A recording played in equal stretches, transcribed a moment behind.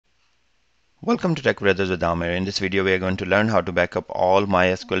Welcome to Tech Brothers with Amir. In this video, we are going to learn how to back up all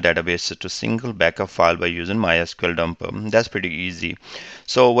MySQL databases to single backup file by using MySQL dump. That's pretty easy.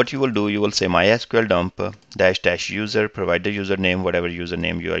 So what you will do, you will say MySQL dump dash dash user, provide the username, whatever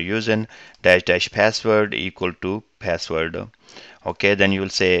username you are using, dash dash password equal to password. Okay, then you will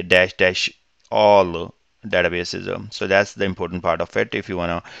say dash dash all databases. So that's the important part of it if you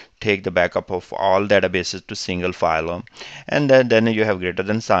want to take the backup of all databases to single file. And then you have greater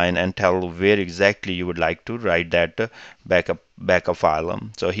than sign and tell where exactly you would like to write that backup file.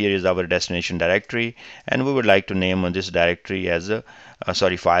 So here is our destination directory, and we would like to name this directory as a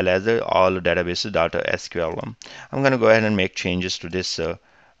file as all databases.sql. I'm going to go ahead and make changes to this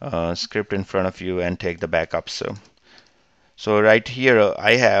script in front of you and take the backups. So right here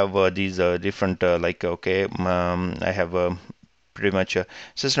I have these different I have pretty much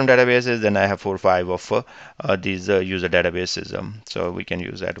system databases, then I have 4 or 5 of these user databases, so we can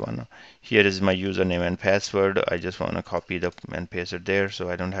use that one. Here is my username and password. I just want to copy the and paste it there so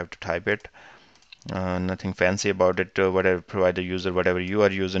I don't have to type it. Nothing fancy about it. Whatever provide the user, whatever you are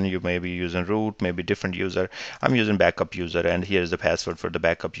using, you may be using root, maybe different user. I'm using backup user, and here is the password for the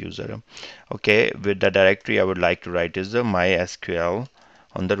backup user. Okay, with the directory I would like to write is the MySQL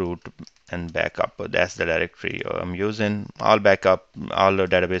on the root and backup. That's the directory I'm using. All backup, all the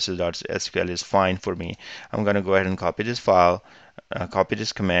databases.sql is fine for me. I'm going to go ahead and copy this file, copy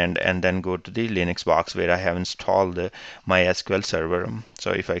this command, and then go to the Linux box where I have installed the MySQL server.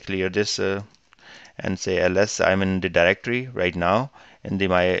 So if I clear this and say ls, I'm in the directory right now in the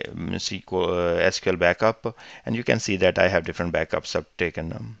MySQL backup, and you can see that I have different backups I've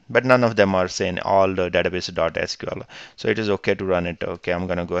taken, but none of them are saying all the database.sql, so it is okay to run it. Okay, I'm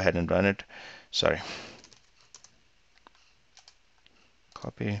gonna go ahead and run it. Sorry,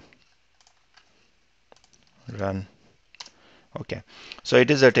 copy, run. Okay, so it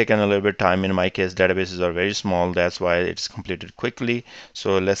is taken a little bit time. In my case, databases are very small, that's why it's completed quickly.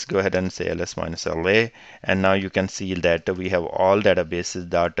 So let's go ahead and say ls-la, and now you can see that we have all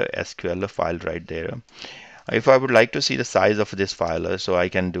databases.sql file right there. If I would like to see the size of this file, so I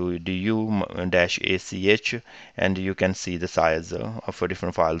can do du-ach, and you can see the size of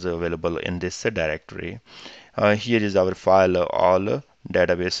different files available in this directory. Here is our file, all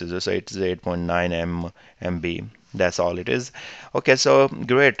databases, so it's 8.9 MB. That's all it is. Okay, so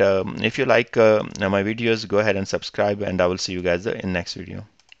great. If you like my videos, go ahead and subscribe, and I will see you guys in next video.